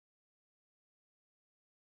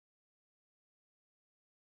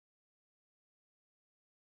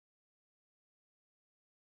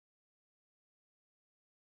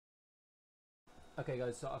Okay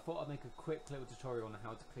guys, so I thought I'd make a quick little tutorial on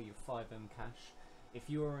how to clear your FiveM cache. If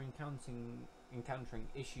you are encountering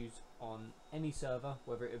issues on any server,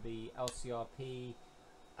 whether it be LCRP,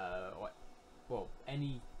 or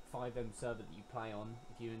any FiveM server that you play on,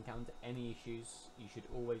 if you encounter any issues, you should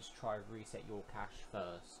always try to reset your cache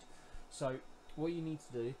first. So what you need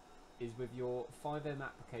to do is, with your FiveM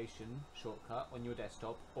application shortcut on your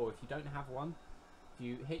desktop, or if you don't have one, if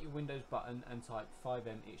you hit your Windows button and type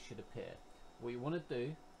FiveM, it should appear. What you want to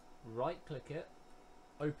do, right click it,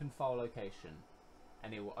 open file location,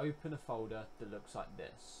 and it will open a folder that looks like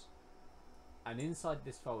this. And inside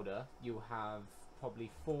this folder you'll have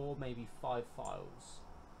probably 4, maybe 5 files.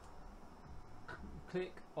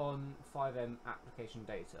 Click on FiveM application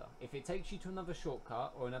data. If it takes you to another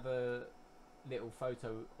shortcut or another little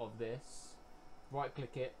photo of this, right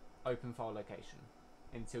click it, open file location,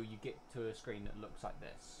 until you get to a screen that looks like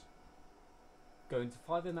this. Go into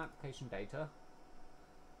FiveM application data,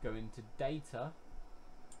 go into data,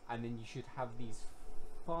 and then you should have these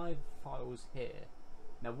 5 files here.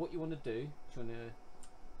 Now what you want to do is you want to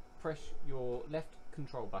press your left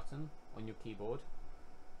control button on your keyboard,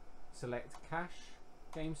 select cache,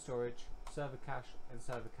 game storage, server cache, and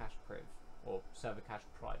server cache priv, or server cache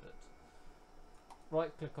private.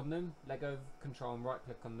 Right click on them, let go of control and right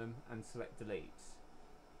click on them and select delete.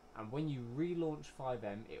 And when you relaunch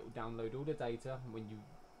FiveM, it will download all the data, and when you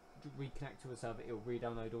reconnect to a server, it will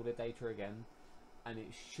re-download all the data again, and it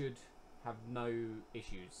should have no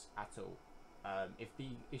issues at all. If the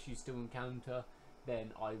issues still encounter,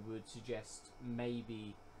 then I would suggest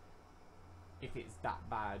maybe, if it's that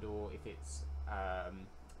bad, or if it's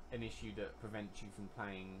an issue that prevents you from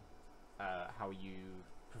playing how you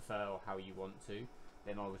prefer or how you want to,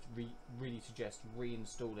 then I would really suggest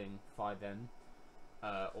reinstalling FiveM.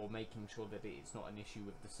 Or making sure that it's not an issue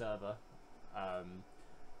with the server.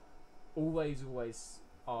 Always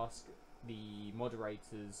ask the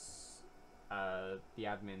moderators, the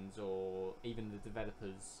admins, or even the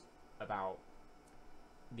developers about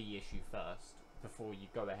the issue first before you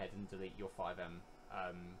go ahead and delete your FiveM.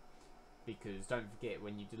 Because don't forget,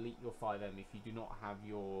 when you delete your FiveM, if you do not have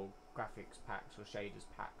your graphics packs or shaders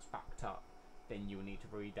packs backed up, then you will need to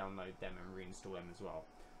re-download them and reinstall them as well.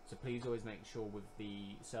 So please always make sure with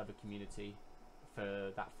the server community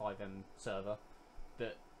for that FiveM server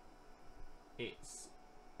that it's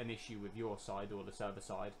an issue with your side or the server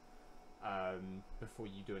side before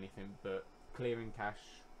you do anything. But clearing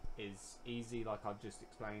cache is easy, like I've just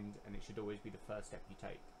explained, and it should always be the first step you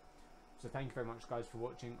take. So thank you very much guys for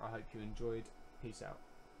watching. I hope you enjoyed. Peace out.